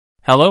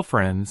Hello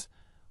friends,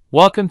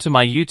 welcome to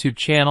my YouTube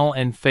channel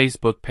and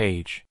Facebook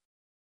page.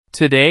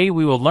 Today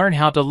we will learn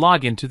how to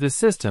log into the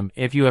system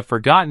if you have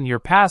forgotten your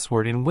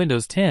password in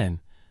Windows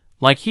 10.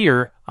 Like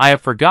here, I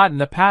have forgotten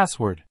the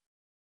password.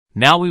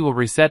 Now we will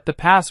reset the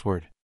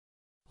password.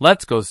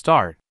 Let's go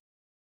start.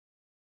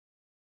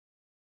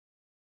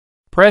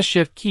 Press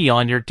Shift key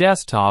on your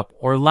desktop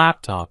or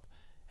laptop,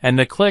 and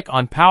then click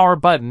on Power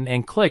button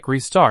and click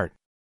Restart.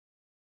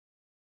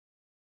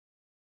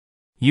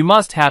 You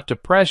must have to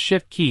press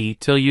Shift key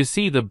till you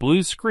see the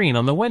blue screen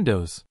on the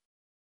Windows.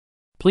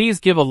 Please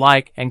give a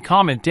like and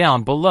comment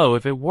down below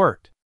if it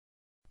worked.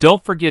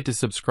 Don't forget to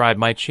subscribe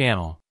my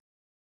channel.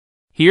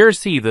 Here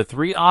see the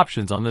three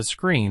options on the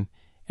screen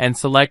and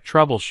select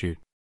Troubleshoot.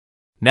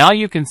 Now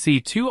you can see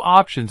two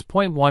options.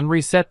 Point 1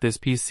 Reset this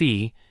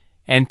PC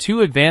and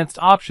 2 advanced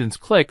options.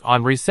 Click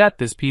on Reset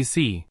this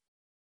PC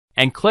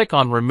and click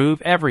on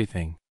Remove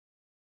everything.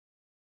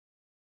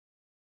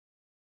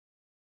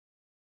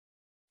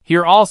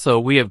 Here also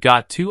we have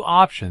got 2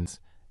 options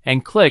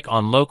and click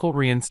on Local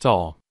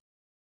Reinstall.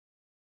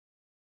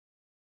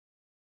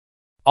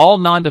 All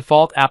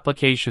non-default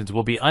applications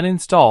will be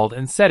uninstalled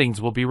and settings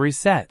will be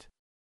reset.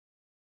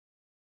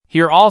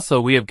 Here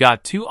also we have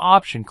got 2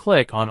 options.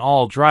 Click on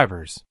All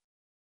drivers.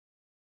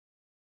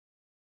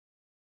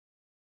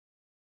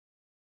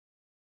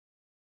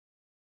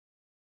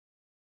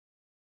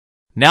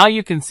 Now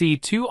you can see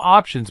 2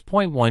 options.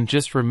 Point 1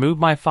 Just remove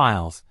my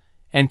files,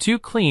 and 2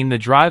 Clean the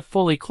drive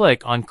fully.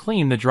 Click on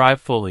Clean the drive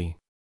fully.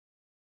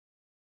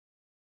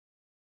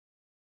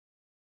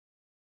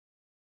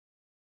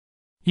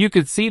 You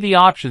could see the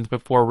options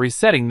before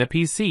resetting the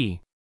PC.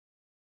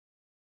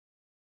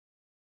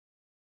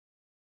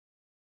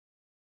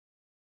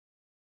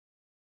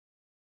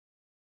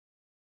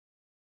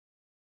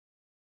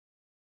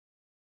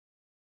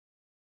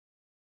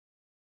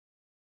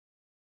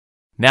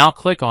 Now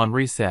click on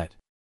Reset.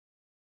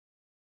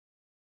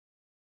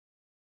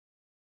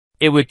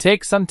 It would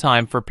take some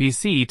time for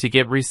PC to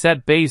get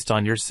reset based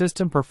on your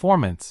system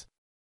performance.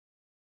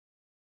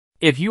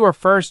 If you are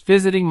first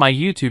visiting my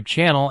YouTube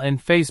channel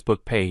and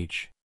Facebook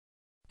page,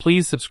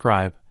 please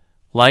subscribe,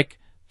 like,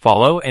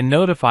 follow and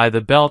notify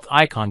the bell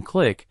icon.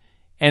 Click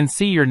and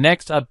see your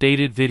next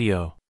updated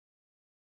video.